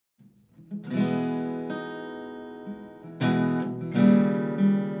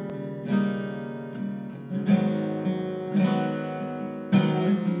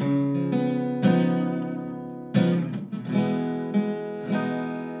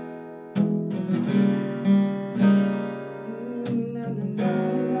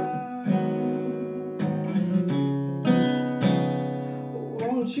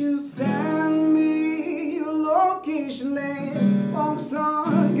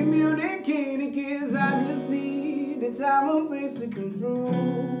the time and place to come through.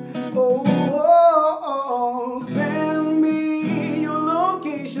 Oh, oh, oh, send me your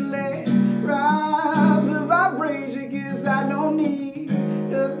location, let's ride the vibration, 'cause I don't need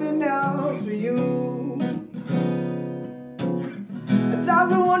nothing else for you. At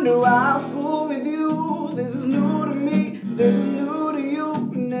times I wonder why I fool with you. This is new to me, this is new to you.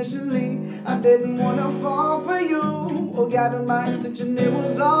 Initially, I didn't wanna fall for you, or gather my attention, it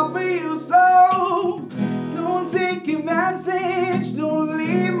was all for you. So, don't take advantage, don't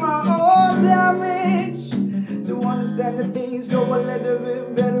leave my own damage. To understand that things go a little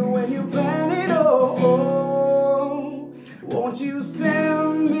bit better when you plan it all. Won't you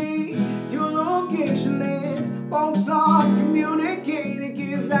send me your location? Let's focus on communicating,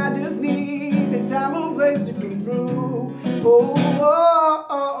 'cause I just need the time and place to come through. Oh, oh,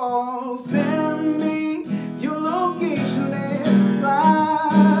 oh, oh, send me your location, let's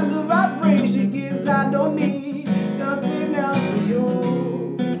ride the vibration, 'cause I don't need nothing else for you.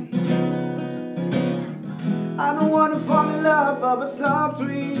 I don't wanna fall in love over some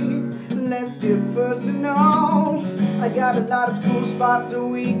tweets. Let's get personal. I got a lot of cool spots so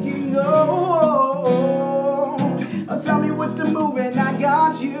we can go. Tell me what's the move and I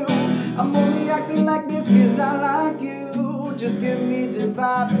got you. I'm only acting like this 'cause I like you. Just give me the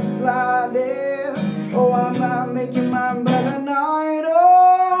vibe to slide in. Oh, I'm not making mine by the night.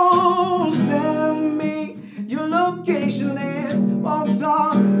 Oh, send me your location, let's focus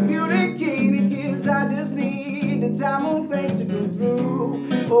on communicating, 'cause I just need the time and place to go through.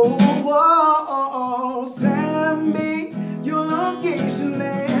 Oh, oh, oh, oh, send me your location,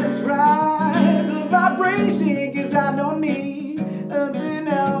 let's ride the vibration, 'cause I don't need nothing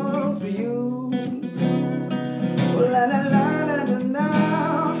else for you. Oh, la la la la la la.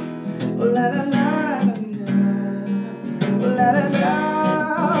 Oh, la la la la la. Oh, la la la.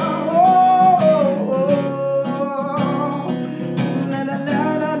 Oh, oh, oh. La la la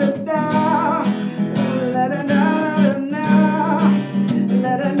la la la. Oh, la la la la la.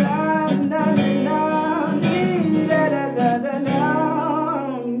 La la la la la la.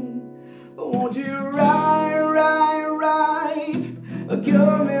 Won't you ride, ride, ride?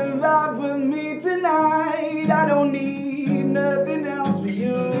 Come and vibe with me tonight. I don't need nothing else for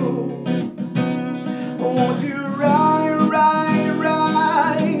you. Won't you ride, ride,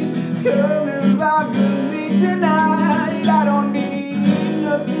 ride? Come and vibe with me tonight. I don't need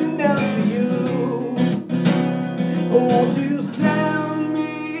nothing else for you. Won't you send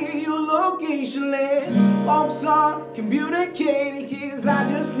me your location? Let's focus on communicating, 'cause I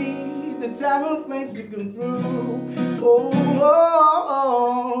just need the time and place to come through. Oh, oh,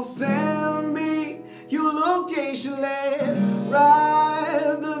 oh, send me your location, let's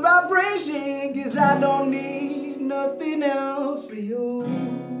ride the vibration, 'cause I don't need nothing else for you.